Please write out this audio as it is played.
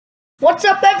What's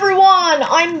up, everyone?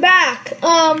 I'm back.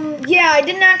 Yeah, I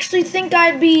didn't actually think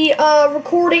I'd be,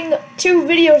 recording 2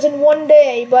 videos in one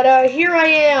day, but, here I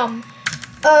am.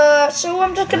 So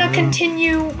I'm just gonna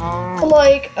continue to,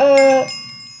 like,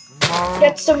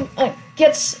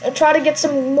 try to get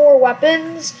some more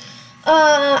weapons.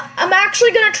 I'm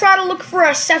actually gonna try to look for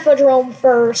a cephadrome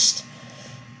first.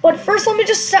 But first, let me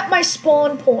just set my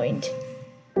spawn point.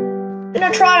 I'm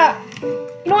gonna try to,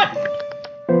 you know what?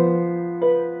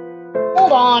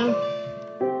 Hold on.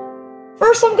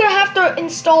 First, I'm gonna have to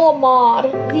install a mod.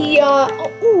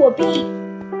 Ooh, a bee.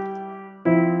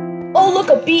 Oh, look,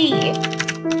 a bee.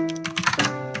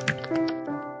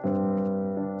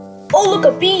 Oh, look,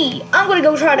 a bee. I'm gonna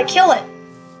go try to kill it.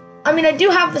 I mean, I do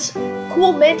have this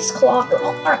cool mantis claw.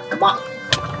 Oh, alright, come on.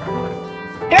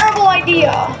 Terrible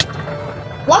idea.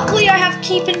 Luckily, I have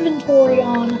keep inventory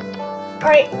on.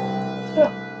 Alright.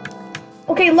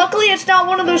 Okay, luckily it's not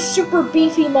one of those super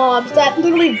beefy mobs that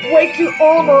literally break your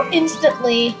armor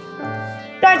instantly.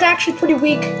 That's actually pretty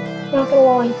weak, not gonna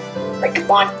lie. Alright, come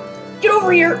on, get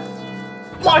over here.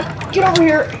 Come on, get over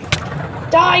here.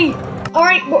 Die.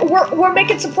 Alright, we're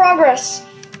making some progress.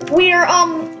 We're,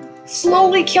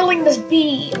 slowly killing this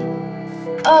bee.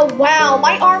 Oh, wow,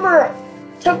 my armor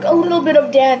took a little bit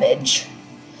of damage.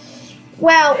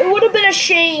 Wow, it would have been a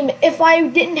shame if I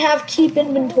didn't have keep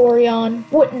inventory on,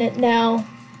 wouldn't it now?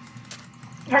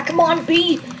 Alright, come on,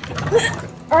 bee.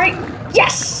 Alright,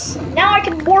 yes! Now I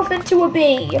can morph into a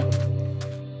bee.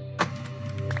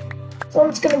 So I'm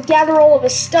just gonna gather all of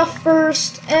his stuff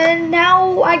first, and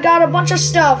now I got a bunch of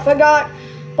stuff. I got a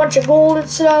bunch of gold and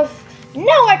stuff.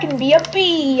 Now I can be a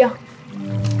bee.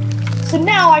 So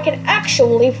now I can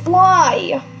actually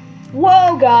fly.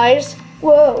 Whoa, guys.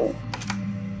 Whoa.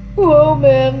 Whoa,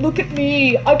 man, look at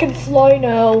me. I can fly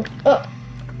now.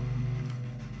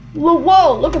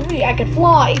 Whoa, look at me. I can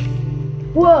fly.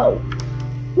 Whoa.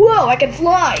 Whoa, I can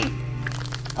fly.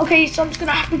 Okay, so I'm just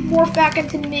gonna have to morph back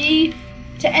into me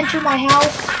to enter my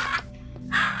house.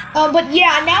 But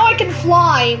yeah, now I can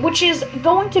fly, which is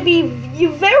going to be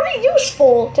very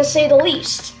useful, to say the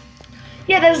least.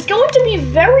 Yeah, that is going to be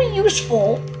very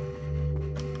useful.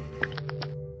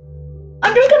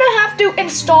 I'm just gonna have to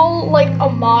install, like, a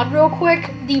mod real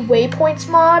quick, the waypoints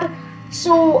mod.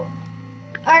 So,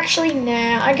 actually,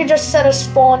 nah, I can just set a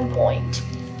spawn point.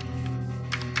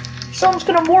 So I'm just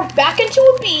gonna morph back into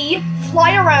a bee,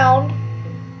 fly around.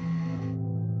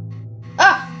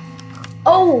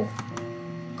 Oh,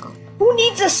 who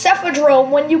needs a cephadrome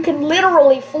when you can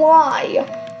literally fly?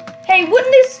 Hey,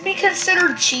 wouldn't this be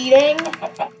considered cheating?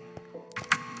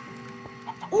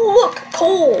 Ooh, look,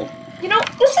 coal. You know,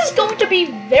 this is going to be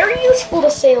very useful,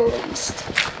 to say the least.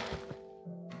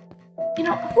 You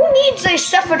know, who needs a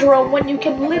cephadrome when you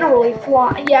can literally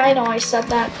fly? Yeah, I know I said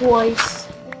that twice.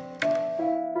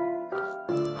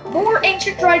 More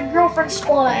ancient dried girlfriend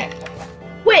spawn.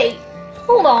 Wait,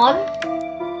 hold on.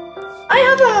 I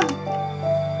have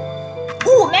a...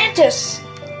 Ooh, a mantis.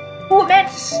 Ooh, a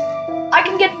mantis. I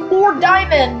can get more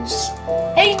diamonds.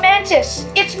 Hey, mantis,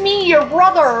 it's me, your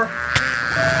brother.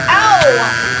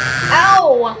 Ow!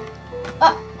 Ow!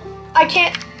 I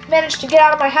can't manage to get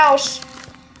out of my house.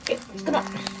 It's gonna...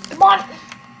 Come on!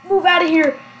 Move out of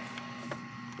here!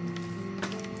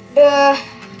 Yeah,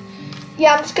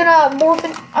 I'm just gonna morph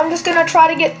in... I'm just gonna try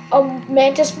to get a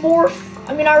mantis morph.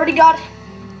 I mean, I already got...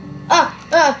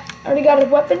 I already got a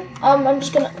weapon. I'm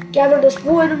just gonna gather this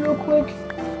wood real quick.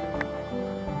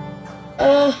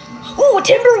 Ooh, a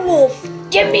timber wolf!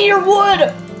 Give me your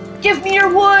wood! Give me your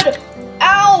wood!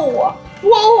 Ow!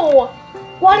 Whoa!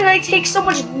 Why did I take so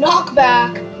much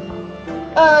knockback?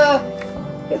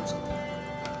 It's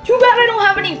too bad I don't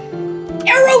have any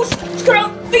arrows! Just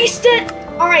gonna beast it!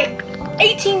 Alright,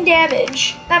 18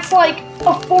 damage. That's like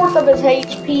a fourth of his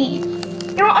HP.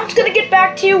 You know what, I'm just gonna get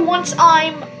back to you once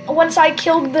I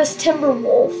killed this timber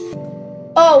wolf.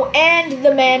 Oh, and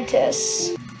the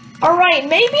mantis. Alright,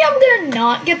 maybe I'm gonna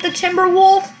not get the timber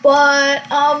wolf, but,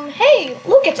 hey,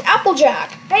 look, it's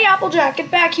Applejack. Hey, Applejack, get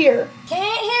back here.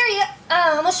 Can't hear you.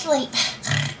 I'm asleep.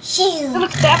 Shoo.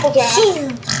 Look, it's Applejack.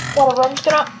 Shoo. Whatever, I'm just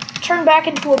gonna turn back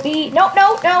into a bee. No.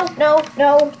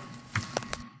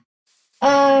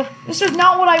 This is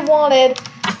not what I wanted.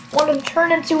 I wanted to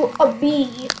turn into a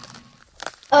bee.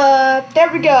 There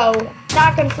we go. Now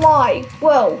I can fly.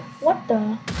 Whoa, what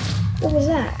was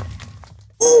that?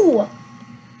 Ooh!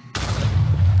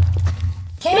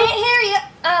 Can't hear you.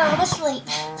 I'm asleep.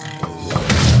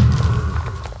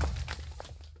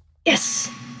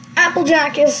 Yes!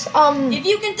 Applejack is, If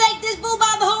you can take this bull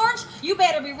by the horns, you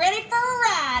better be ready for a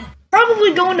ride.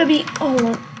 probably going to be,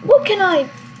 what can I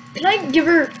give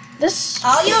her this?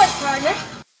 All yours, partner.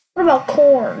 What about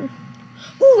corn?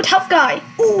 Ooh, tough guy.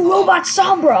 Ooh, robot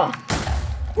Sombra.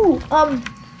 Ooh,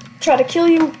 try to kill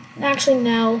you. Actually,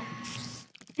 no.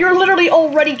 You're literally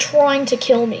already trying to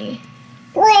kill me.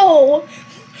 Bro!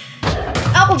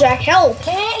 Applejack, help!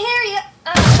 Can't hear you.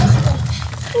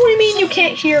 What do you mean you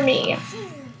can't hear me?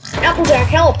 Applejack,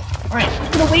 help! Alright,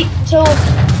 I'm gonna wait until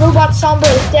Robot Sombra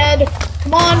is dead.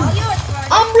 Come on.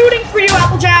 I'm rooting for you,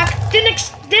 Applejack!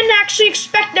 Didn't actually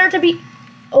expect there to be...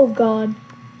 Oh, God.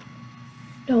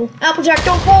 No. Applejack,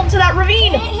 don't fall into that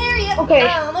ravine! Can't hear you. Okay.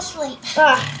 I'm asleep.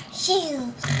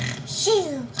 Shoo.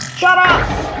 Shoo. Shut up!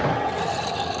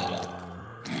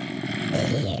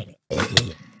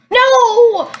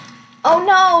 No! Oh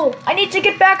no! I need to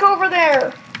get back over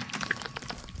there!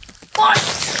 Come on!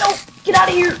 No! Get out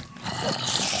of here!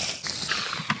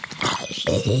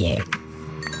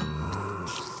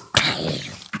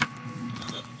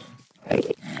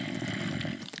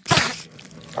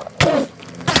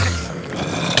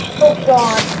 Oh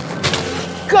God!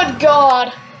 Good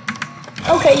God!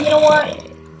 Okay, you know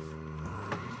what?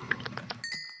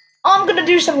 I'm gonna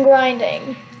do some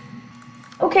grinding.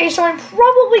 Okay, so I'm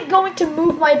probably going to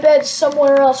move my bed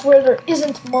somewhere else where there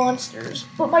isn't monsters,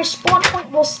 but my spawn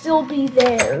point will still be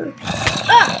there.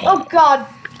 Ah! Oh God!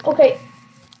 Okay.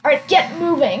 Alright, get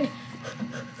moving.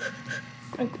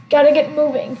 I gotta get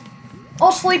moving.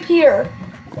 I'll sleep here.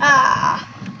 Ah,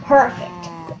 perfect.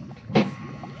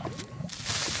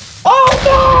 Oh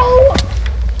no!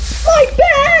 My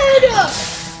bed!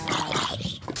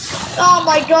 Oh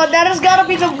my God, that has gotta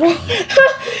be the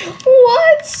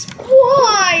what?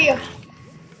 Why?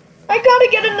 I gotta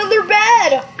get another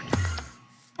bed.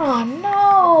 Oh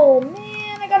no,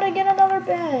 man, I gotta get another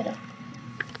bed.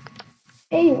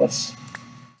 Hey, what's...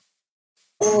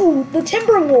 Ooh, the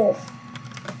timber wolf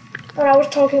that I was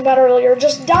talking about earlier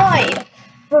just died.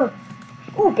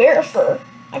 Ooh, bear fur.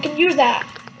 I can use that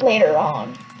later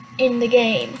on in the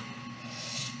game.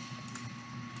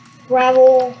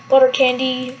 Gravel, butter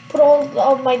candy, put all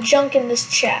of my junk in this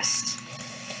chest.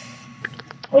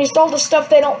 At least all the stuff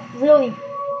they don't really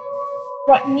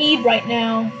need right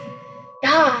now.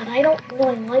 God, I don't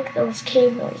really like those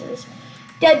cave noises.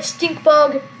 Dead stink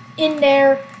bug, in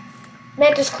there.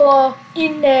 Mantis claw,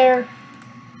 in there.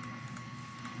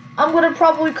 I'm gonna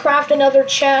probably craft another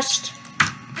chest.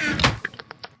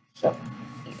 So,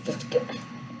 just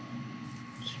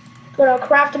gonna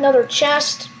craft another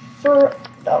chest for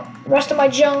the rest of my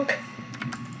junk.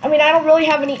 I mean, I don't really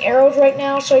have any arrows right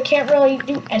now, so I can't really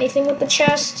do anything with the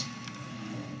chest.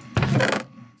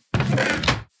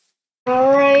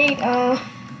 Alright,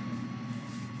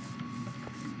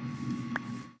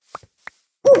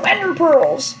 Ooh, ender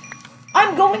pearls!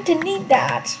 I'm going to need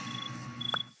that.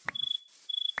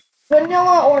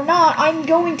 Vanilla or not, I'm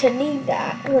going to need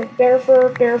that. Alright, bear fur,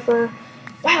 bear fur.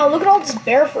 Wow, look at all this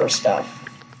bear fur stuff.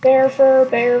 Bear fur,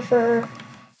 bear fur.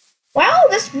 Wow,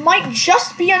 this might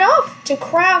just be enough to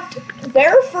craft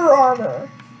bear fur armor,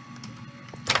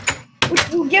 which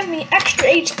will give me extra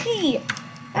HP.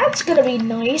 That's gonna be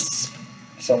nice.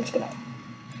 So I'm just gonna...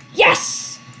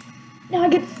 Yes! Now I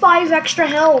get 5 extra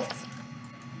health.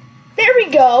 There we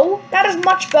go. That is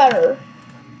much better.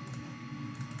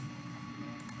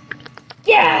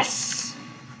 Yes!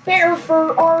 Bear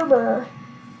fur armor.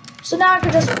 So now I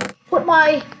can just put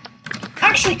my...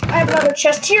 Actually, I have another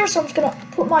chest here, so I'm just gonna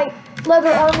put my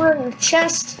leather armor in the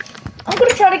chest. I'm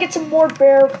gonna try to get some more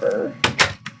bear fur.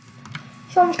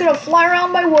 So I'm just gonna fly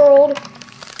around my world.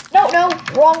 No,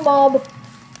 wrong mob.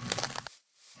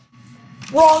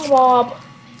 Wrong mob.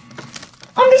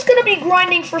 I'm just gonna be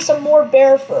grinding for some more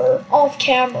bear fur off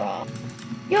camera.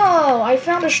 Yo, I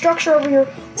found a structure over here.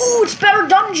 Ooh, it's better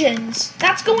dungeons.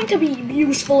 That's going to be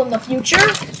useful in the future.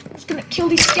 I'm just gonna kill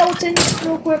these skeletons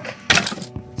real quick.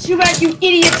 Too bad you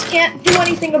idiots can't do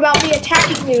anything about me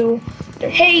attacking you.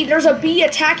 Hey, there's a bee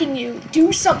attacking you.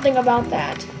 Do something about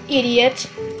that, idiot.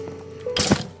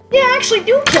 Yeah, actually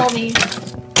do kill me.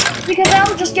 Because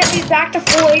that'll just get me back to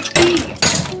full HP.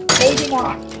 Maybe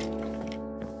not.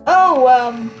 Oh,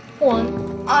 hold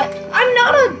on. I'm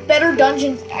not a better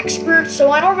dungeons expert,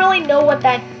 so I don't really know what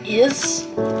that is.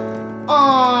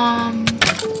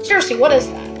 Seriously, what is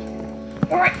that?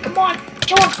 Alright, come on.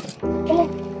 Kill him. Kill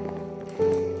him.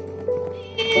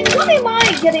 And what am I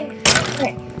getting?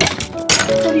 Okay.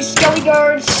 For these skelly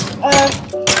guards,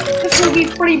 this will be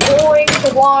pretty boring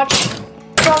to watch.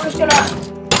 So I'm just gonna,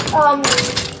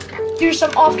 do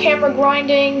some off-camera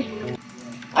grinding.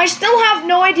 I still have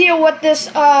no idea what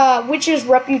this, witch's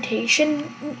reputation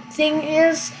thing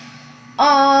is.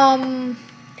 But,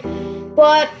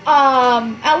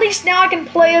 at least now I can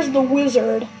play as the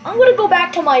wizard. I'm gonna go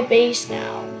back to my base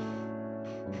now.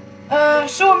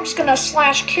 So I'm just gonna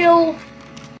 /kill.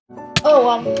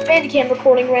 Bandicam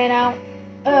recording ran out.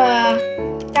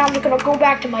 Now I'm just gonna go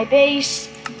back to my base.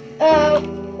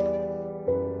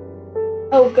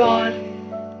 Oh god.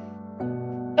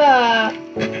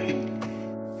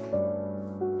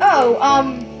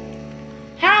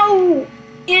 How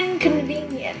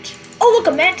inconvenient. Oh, look,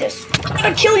 a mantis. I'm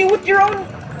gonna kill you with your own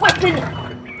weapon.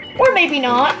 Or maybe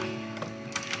not.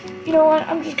 You know what?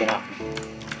 I'm just gonna...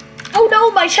 Oh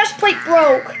no, my chest plate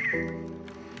broke.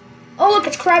 Oh look,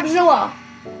 it's Crabzilla.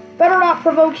 Better not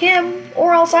provoke him,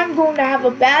 or else I'm going to have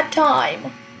a bad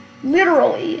time.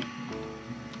 Literally.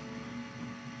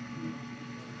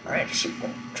 Alright, just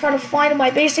try to find my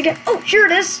base again. Oh, here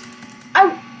it is.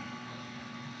 Ow.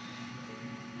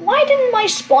 Why didn't my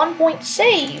spawn point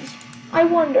save? I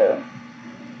wonder.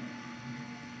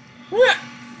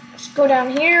 Let's go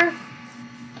down here.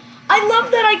 I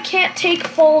love that I can't take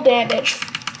fall damage.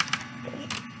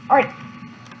 Alright.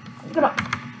 I'm gonna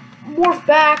morph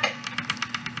back.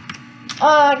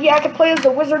 Yeah, I can play as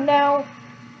the wizard now.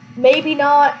 Maybe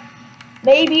not.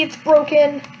 Maybe it's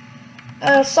broken.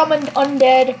 Summoned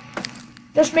undead.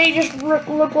 This may just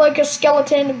look like a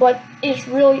skeleton, but it's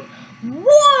really...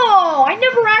 Whoa! I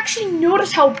never actually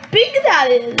noticed how big that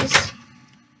is.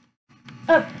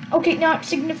 Okay, now it's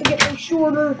significantly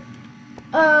shorter.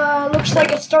 Looks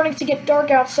like it's starting to get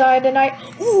dark outside, and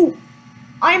Ooh!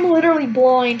 I'm literally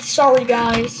blind. Sorry,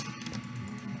 guys.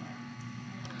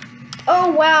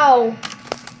 Oh, wow.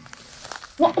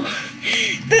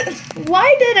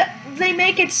 Why did they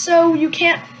make it so you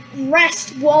can't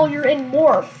rest while you're in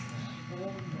morph?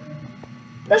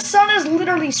 The sun is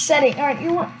literally setting. Alright, you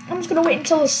know what? I'm just gonna wait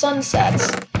until the sun sets.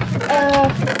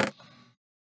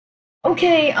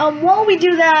 Okay, while we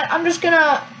do that, I'm just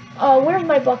gonna... where's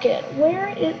my bucket?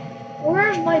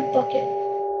 Where's my bucket?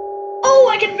 Oh,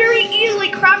 I can very easily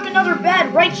craft another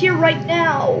bed right here, right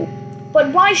now.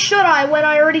 But why should I when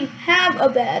I already have a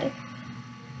bed?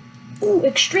 Ooh,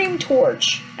 extreme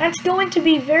torch. That's going to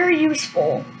be very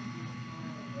useful.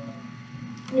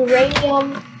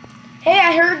 Uranium. Hey,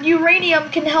 I heard uranium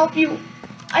can help you.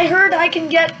 I heard I can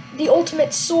get the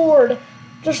ultimate sword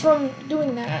just from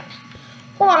doing that.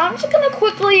 Hold on, I'm just gonna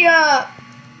quickly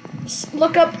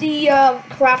look up the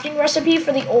crafting recipe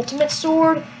for the ultimate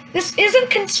sword. This isn't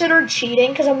considered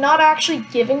cheating because I'm not actually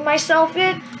giving myself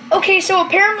it. Okay, so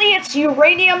apparently it's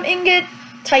uranium ingot,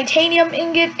 titanium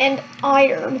ingot, and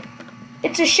iron.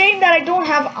 It's a shame that I don't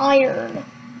have iron.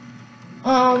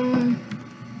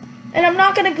 And I'm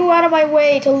not gonna go out of my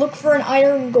way to look for an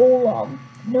iron golem.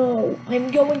 No, I'm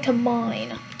going to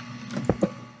mine.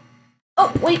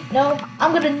 Oh, wait, no.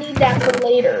 I'm gonna need that for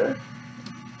later.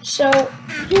 So,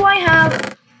 do I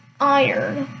have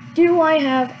iron? Do I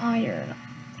have iron?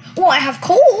 Well, I have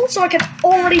coal, so I can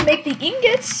already make the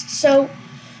ingots. So,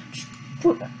 just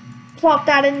plop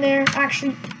that in there.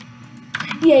 Actually,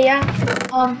 yeah.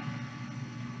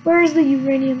 Where is the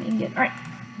uranium ingot? Alright,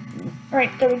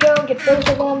 there we go. Get those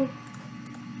of them.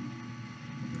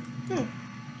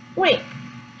 Wait,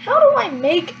 how do I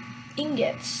make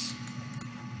ingots?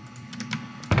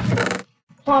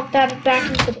 Plop that back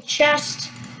into the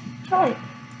chest. How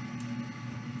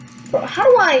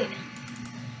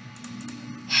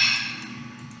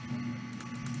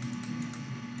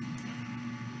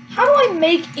do I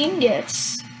make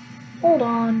ingots? Hold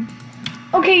on.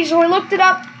 Okay, so I looked it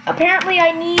up. Apparently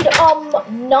I need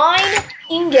 9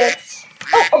 ingots.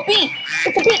 Oh, a bee!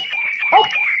 It's a bee! Oh,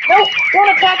 no, don't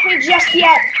attack me just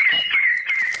yet.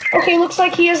 Okay, looks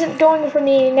like he isn't going for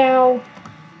me now.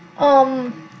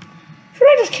 Should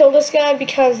I just kill this guy?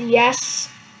 Because yes.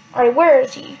 Alright, where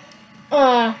is he?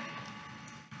 Hey,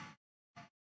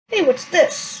 what's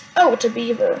this? Oh, it's a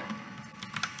beaver.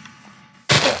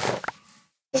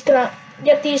 Just gonna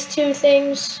get these 2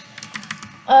 things.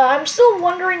 I'm still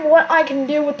wondering what I can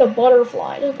do with the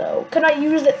butterfly, though. Can I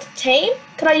use it to tame?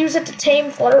 Can I use it to tame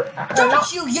flutter?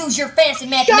 Don't you use your fancy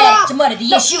mathematics to muddy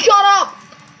the issue. Shut up!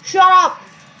 Shut up!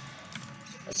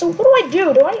 So what do I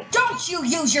do? Don't you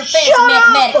use your fancy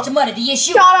mathematics to muddy the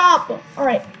issue. Shut up!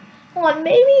 Alright. Hold on,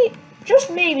 maybe, just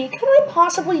maybe, could I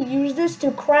possibly use this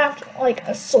to craft, like,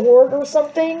 a sword or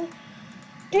something?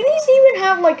 Do these even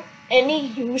have, like, any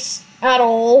use at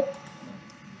all?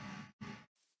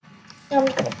 I'm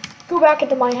just gonna go back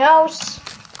into my house.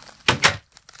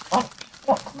 Oh,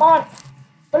 come on.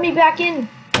 Let me back in.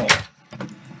 Right.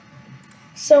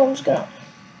 So I'm just gonna...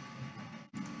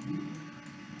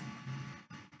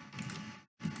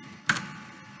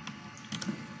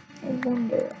 I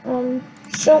wonder.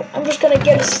 So I'm just gonna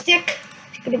get a stick.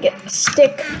 Can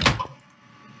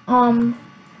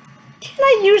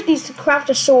I use these to craft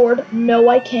a sword? No,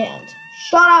 I can't.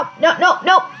 Shut up. No.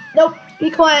 Be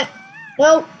quiet.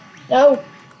 No.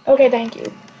 Okay, thank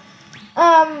you.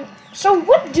 So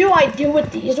what do I do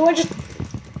with these?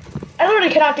 I literally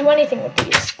cannot do anything with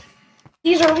these.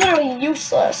 These are literally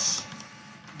useless.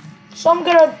 So I'm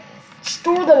gonna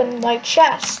store them in my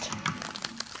chest.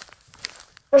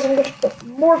 First I'm gonna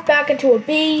morph back into a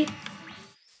bee.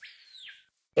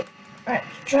 Alright,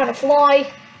 trying to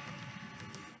fly.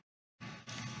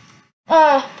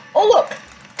 Oh look!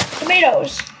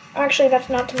 Tomatoes. Actually, that's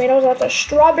not tomatoes, that's a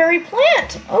strawberry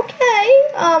plant.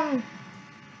 Okay,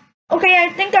 okay,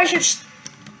 I think I should...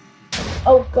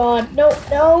 Oh god, no.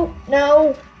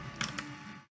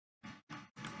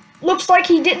 Looks like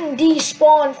he didn't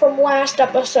despawn from last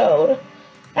episode.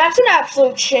 That's an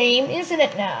absolute shame, isn't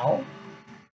it now?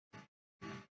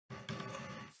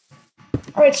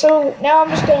 Alright, so now I'm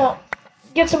just gonna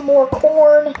get some more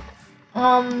corn.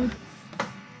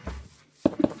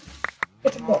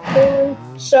 Get some more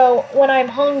corn. So when I'm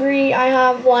hungry, I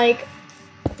have like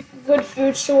good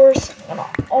food source. And I'll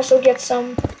also get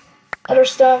some other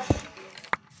stuff.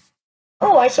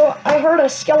 Oh, I heard a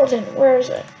skeleton. Where is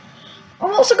it?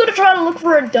 I'm also gonna try to look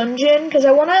for a dungeon because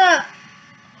I wanna.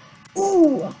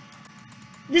 Ooh,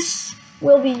 this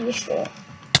will be useful.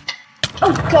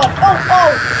 Oh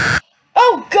god!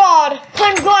 Oh god!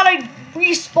 I'm glad I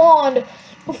respawned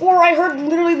before I heard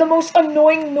literally the most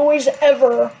annoying noise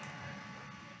ever.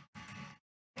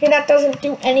 Okay, that doesn't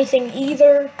do anything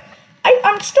either.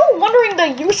 I'm still wondering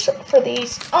the use for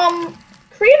these.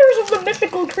 Creators of the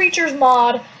Mythical Creatures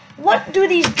mod, what do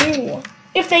these do?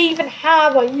 If they even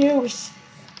have a use.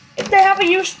 If they have a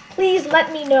use, please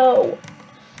let me know.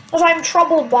 Because I'm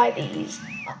troubled by these.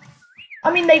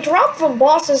 I mean, they drop from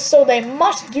bosses, so they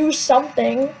must do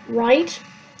something, right?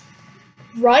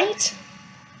 Right?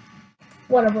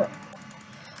 Whatever.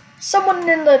 Someone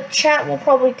in the chat will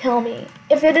probably tell me,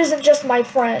 if it isn't just my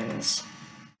friends.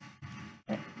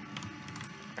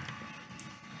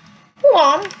 Hold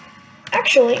on.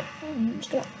 Actually, I'm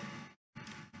just gonna...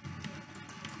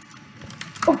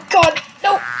 Oh god,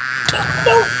 no!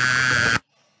 No!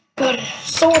 God,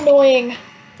 so annoying.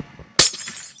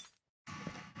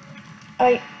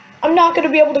 I'm not gonna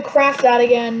be able to craft that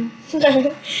again.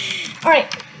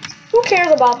 Alright, who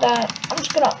cares about that? I'm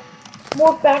just gonna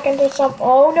morph back into some...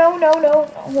 Oh, no.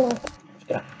 Hold on. Just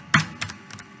gonna...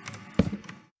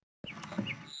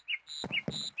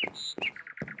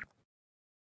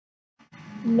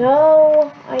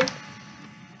 No, I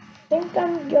think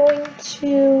I'm going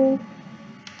to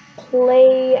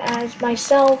play as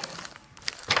myself.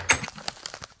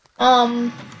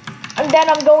 And then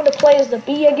I'm going to play as the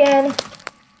bee again.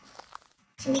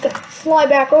 So I'm just gonna fly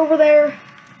back over there.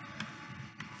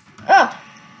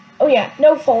 Oh yeah,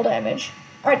 no fall damage.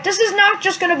 Alright, this is not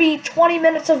just gonna be 20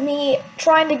 minutes of me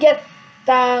trying to get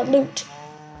the loot.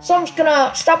 So I'm just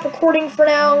gonna stop recording for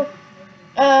now,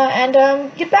 and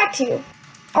get back to you.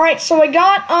 Alright, so I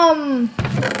got,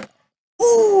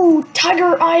 ooh,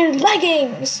 tiger eye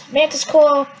leggings, mantis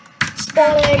claw,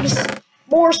 spawn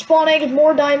eggs,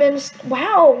 more diamonds.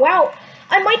 Wow.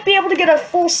 I might be able to get a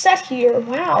full set here.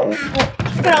 Wow.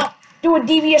 I'm gonna do a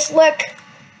devious lick.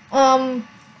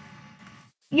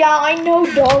 Yeah, I know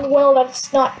darn well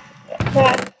that's not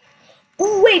that.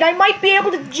 Ooh, wait, I might be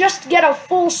able to just get a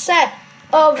full set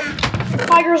of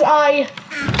tiger's eye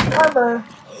armor.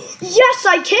 Yes,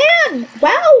 I can!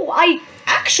 Wow, I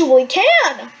actually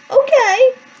can!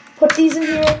 Okay. Put these in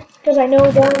here, because I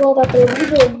know darn well that they're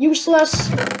usually useless.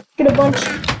 Get a bunch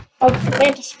of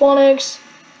mantis spawn eggs.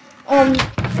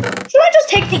 Should I just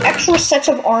take the extra sets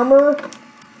of armor,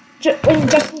 just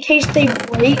in case they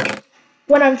break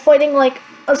when I'm fighting, like,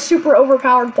 a super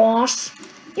overpowered boss?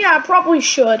 Yeah, I probably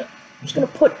should. I'm just gonna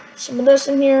put some of this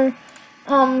in here.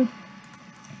 Nah,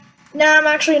 I'm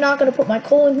actually not gonna put my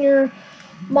coal in here.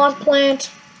 Moth plant,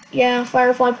 yeah,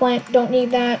 firefly plant, don't need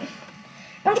that.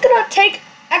 I'm just gonna take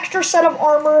extra set of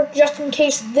armor just in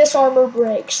case this armor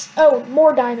breaks. Oh,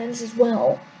 more diamonds as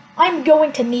well. I'm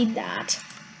going to need that.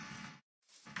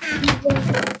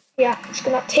 Yeah, I'm just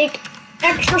gonna take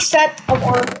extra set of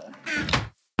armor.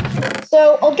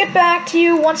 So I'll get back to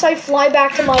you once I fly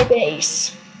back to my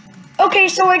base. Okay,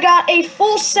 so I got a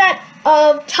full set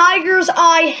of tiger's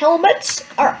eye helmets,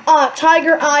 or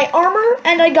tiger eye armor,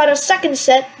 and I got a second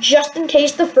set just in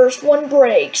case the first one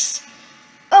breaks.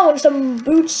 Oh, and some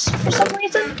boots for some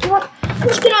reason. You know what? I'm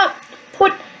just gonna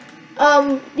put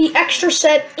the extra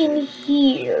set in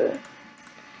here,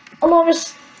 along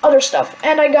with other stuff.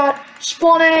 And I got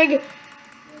spawn egg.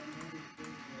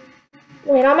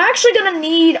 Wait, I'm actually gonna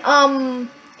need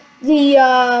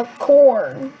the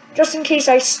corn just in case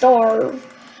I starve.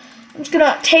 I'm just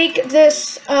gonna take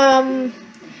this,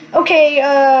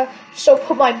 okay, so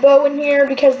put my bow in here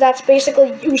because that's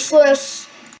basically useless.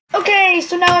 Okay,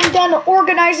 so now I'm done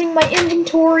organizing my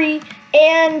inventory,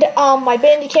 and my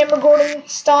Bandicam recording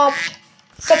stopped.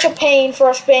 Such a pain for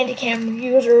us Bandicam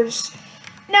users.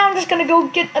 Now I'm just gonna go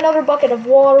get another bucket of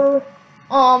water.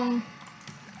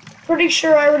 Pretty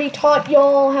sure I already taught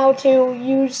y'all how to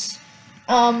use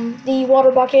the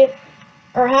water bucket,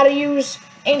 or how to use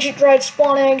ancient dried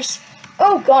spawn eggs.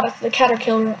 Oh god, it's the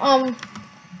caterpillar.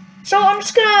 So I'm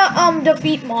just gonna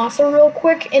defeat Mothra real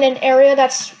quick in an area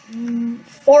that's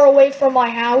far away from my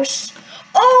house.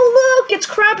 Oh look, it's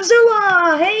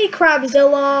Crabzilla! Hey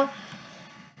Crabzilla!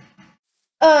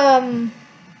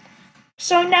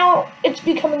 So now it's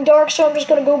becoming dark, so I'm just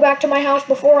gonna go back to my house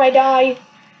before I die.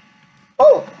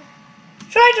 Oh!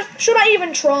 Should I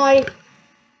even try?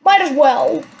 Might as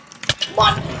well. Come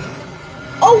on!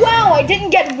 Oh wow, I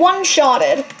didn't get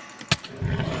one-shotted.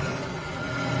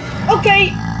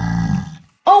 Okay.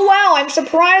 Oh wow, I'm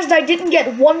surprised I didn't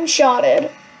get one-shotted.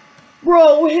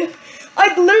 Bro,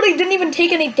 I literally didn't even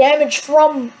take any damage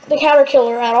from the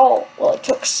caterpillar at all. Well, it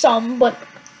took some, but...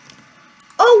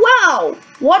 Oh wow!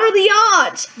 What are the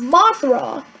odds?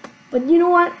 Mothra! But you know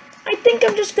what? I think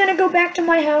I'm just gonna go back to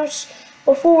my house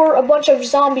before a bunch of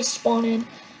zombies spawn in.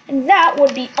 And that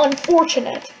would be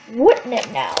unfortunate, wouldn't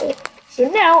it now? So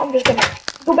now I'm just gonna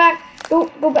go back,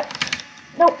 go back.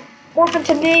 Nope, morph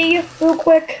into me real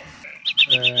quick.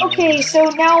 Okay, so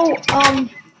now,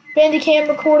 Bandicam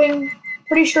recording,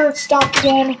 pretty sure it stopped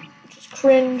again, which is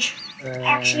cringe.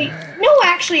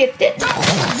 Actually it didn't.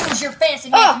 Use your fancy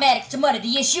mathematics to muddy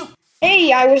the issue.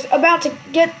 Hey, I was about to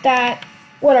get that.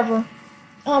 Whatever.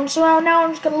 So now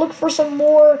I'm just gonna look for some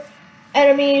more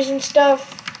enemies and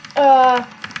stuff.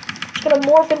 Just gonna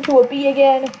morph into a bee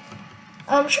again.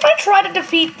 Should I try to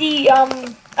defeat the,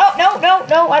 Oh,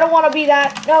 no, I don't want to be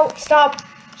that. No, stop.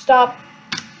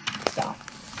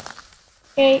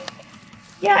 Okay.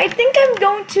 Yeah, I think I'm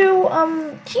going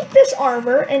to, keep this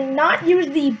armor and not use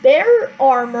the bear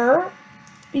armor,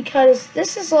 because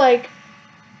this is, like,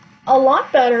 a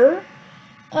lot better.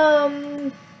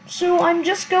 So I'm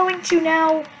just going to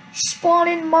now spawn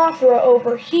in Mothra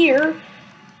over here.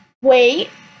 Wait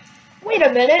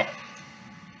a minute.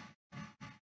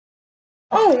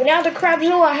 Oh, now the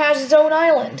Crabzilla has its own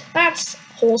island. That's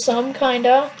wholesome,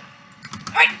 kinda.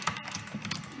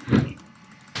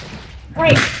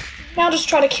 Alright, now just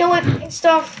try to kill it and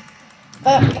stuff.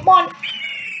 Come on.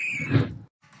 I'm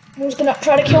just gonna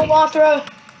try to kill Mothra.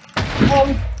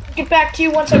 Get back to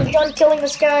you once I'm done killing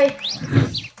this guy.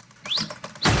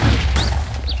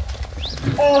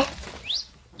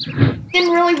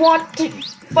 Didn't really want to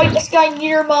fight this guy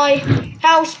near my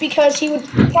house because he would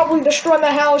probably destroy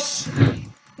my house.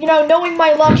 You know, knowing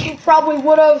my luck, he probably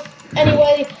would have.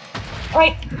 Anyway,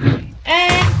 alright.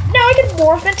 And now I can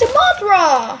morph into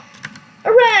Mothra!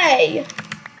 Hooray!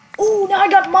 Ooh, now I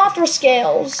got Mothra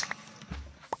scales.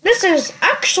 This is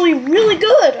actually really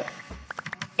good.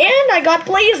 And I got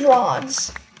blaze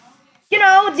rods. You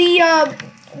know, the,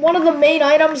 one of the main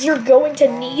items you're going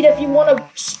to need if you want to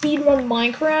speedrun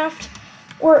Minecraft,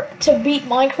 or to beat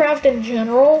Minecraft in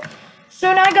general.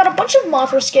 So now I got a bunch of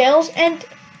Mothra scales, and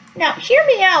now hear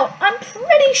me out. I'm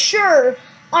pretty sure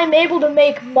I'm able to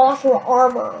make Mothra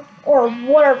armor, or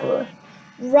whatever,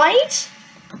 right?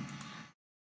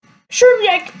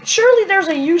 Surely there's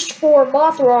a use for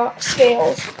Mothra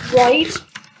scales, right?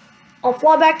 I'll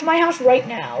fly back to my house right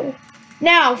now.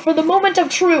 Now, for the moment of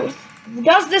truth.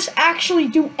 Does this actually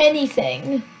do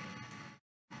anything?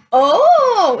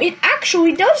 Oh, it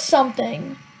actually does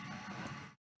something.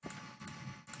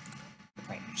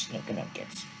 Right, I'm just gonna get...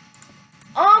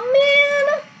 Oh,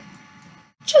 man!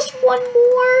 Just one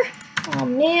more. Oh,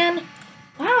 man.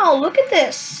 Wow, look at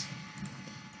this.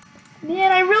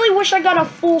 Man, I really wish I got a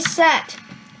full set.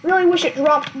 Really wish it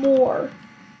dropped more.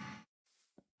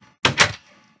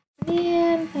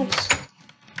 Man, that's...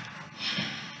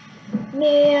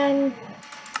 Man,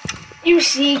 you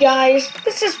see, guys,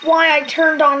 this is why I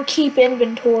turned on keep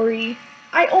inventory.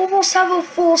 I almost have a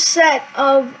full set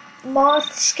of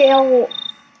moth scale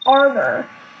armor.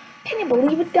 Can you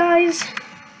believe it, guys?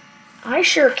 I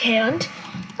sure can't.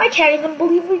 I can't even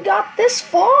believe we got this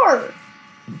far.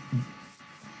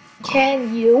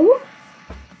 Can you?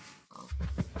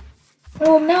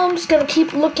 Well, now I'm just gonna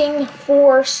keep looking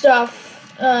for stuff.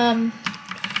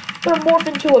 Gonna morph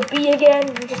into a bee again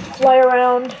and just fly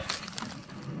around.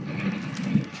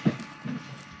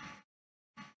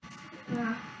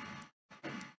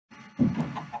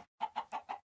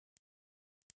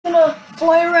 Gonna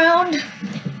fly around.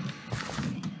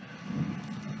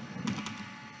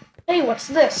 Hey, what's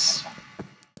this?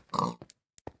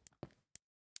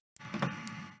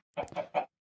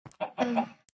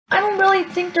 I don't really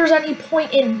think there's any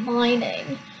point in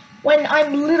mining. when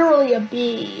I'm literally a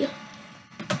bee.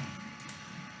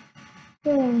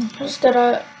 Just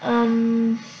gotta,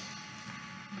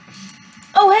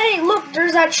 Oh, hey, look,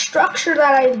 there's that structure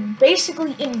that I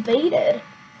basically invaded.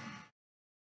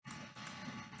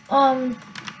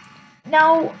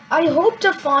 Now, I hope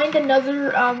to find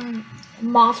another,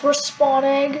 Mothra spawn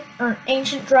egg, or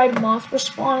ancient dried Mothra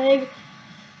spawn egg,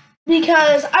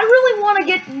 because I really want to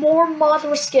get more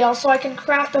Mothra scale so I can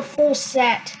craft a full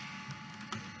set.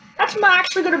 That's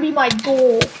actually going to be my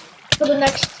goal for the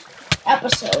next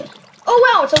episode.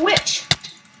 Oh wow, it's a witch!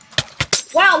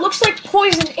 Wow, looks like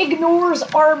poison ignores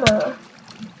armor.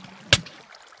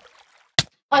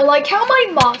 I like how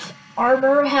my moth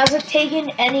armor hasn't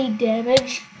taken any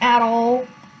damage at all.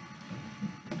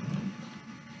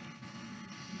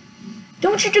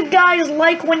 Don't you guys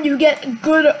like when you get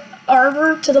good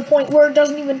armor to the point where it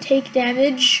doesn't even take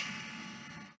damage?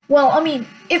 Well, I mean,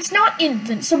 it's not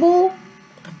invincible.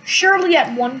 Surely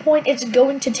at one point it's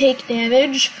going to take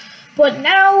damage, but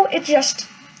now it just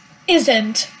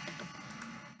isn't.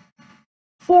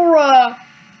 For,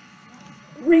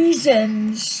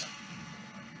 reasons.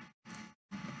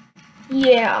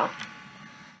 Yeah.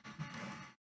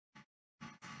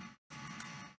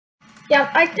 Yeah,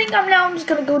 I think I'm just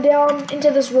gonna go down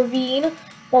into this ravine.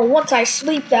 Well, once I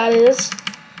sleep, that is.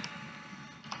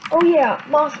 Oh yeah,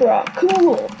 Mothra,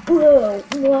 cool. Whoa,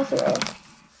 Mothra.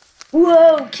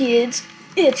 Whoa, kids,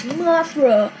 it's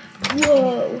Mothra.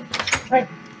 Whoa. Alright,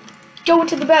 go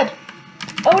into the bed.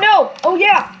 Oh no, oh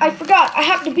yeah, I forgot. I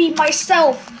have to be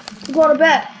myself to go to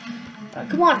bed.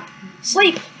 Come on,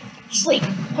 sleep, sleep.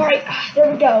 Alright,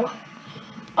 there we go.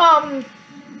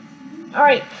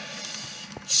 Alright.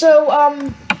 So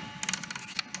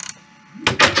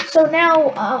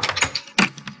now,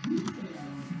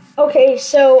 okay,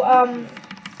 so,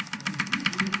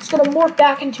 it's gonna morph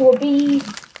back into a bee,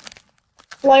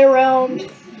 fly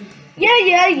around.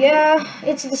 Yeah,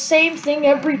 it's the same thing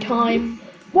every time.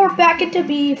 Morph back into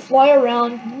bee, fly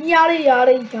around, yada,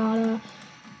 yada, yada.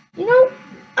 You know,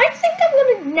 I think I'm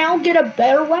gonna now get a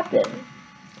better weapon.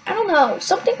 I don't know,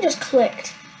 something just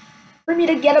clicked for me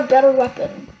to get a better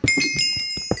weapon.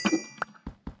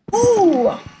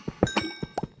 Ooh!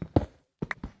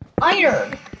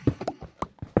 Iron!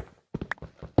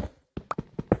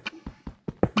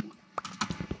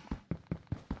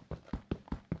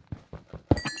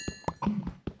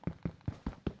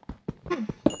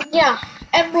 Yeah,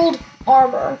 emerald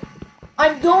armor.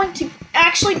 I'm going to...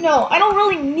 Actually, no, I don't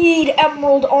really need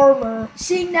emerald armor,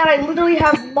 seeing that I literally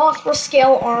have Mothra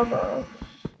scale armor.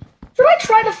 Should I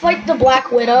try to fight the Black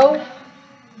Widow?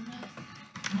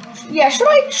 Yeah, should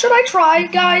I try,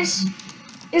 guys?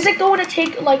 Is it going to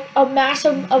take like a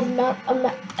massive amount?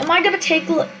 Am I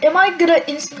gonna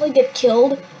instantly get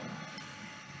killed?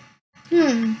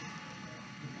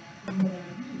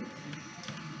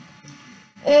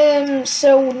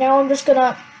 So now I'm just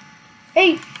gonna.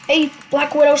 Hey,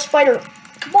 Black Widow spider,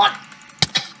 come on!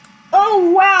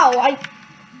 Oh wow,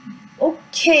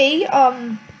 okay.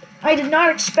 I did not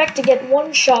expect to get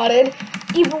one-shotted,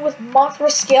 even with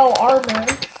Mothra scale armor.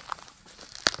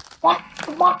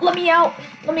 Come on, let me out.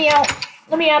 Let me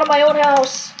out of my own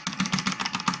house.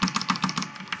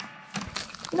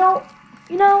 You know,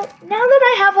 now that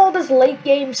I have all this late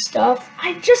game stuff,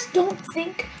 I just don't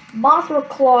think Mothra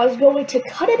Claw is going to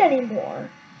cut it anymore.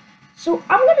 So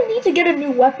I'm gonna need to get a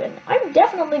new weapon. I'm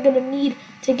definitely gonna need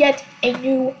to get a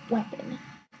new weapon.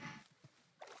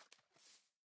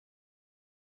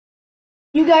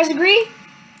 You guys agree?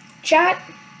 Chat?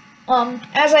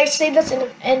 As I say this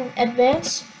in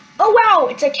advance. Oh wow,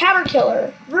 it's a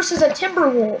caterpillar versus a timber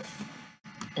wolf.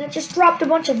 And it just dropped a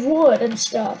bunch of wood and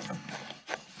stuff.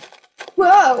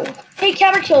 Whoa! Hey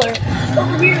caterpillar,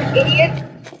 over here, idiot.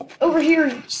 Over here,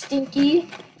 you stinky.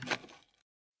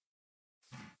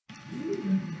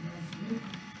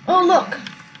 Oh look,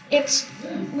 it's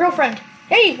girlfriend.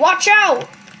 Hey, watch out!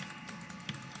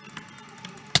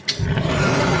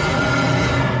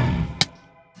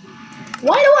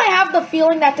 Why do I have the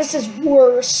feeling that this is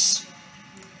worse?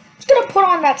 I'm just gonna put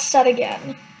on that set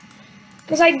again.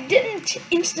 Because I didn't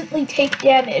instantly take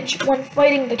damage when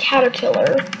fighting the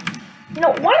caterpillar. You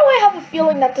know, why do I have a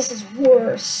feeling that this is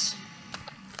worse?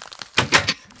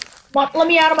 Come on, let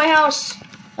me out of my house.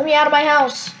 Let me out of my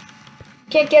house.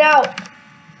 Can't get out.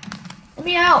 Let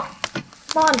me out.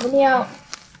 Come on, let me out.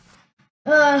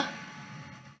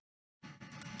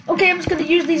 Okay, I'm just gonna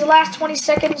use these last 20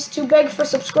 seconds to beg for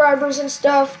subscribers and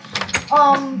stuff.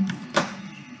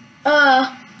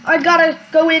 I gotta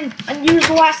go in and use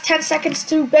the last 10 seconds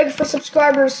to beg for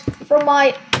subscribers for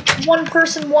my one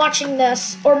person watching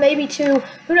this, or maybe two.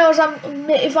 Who knows?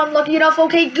 If I'm lucky enough.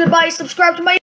 Okay, goodbye. Subscribe to my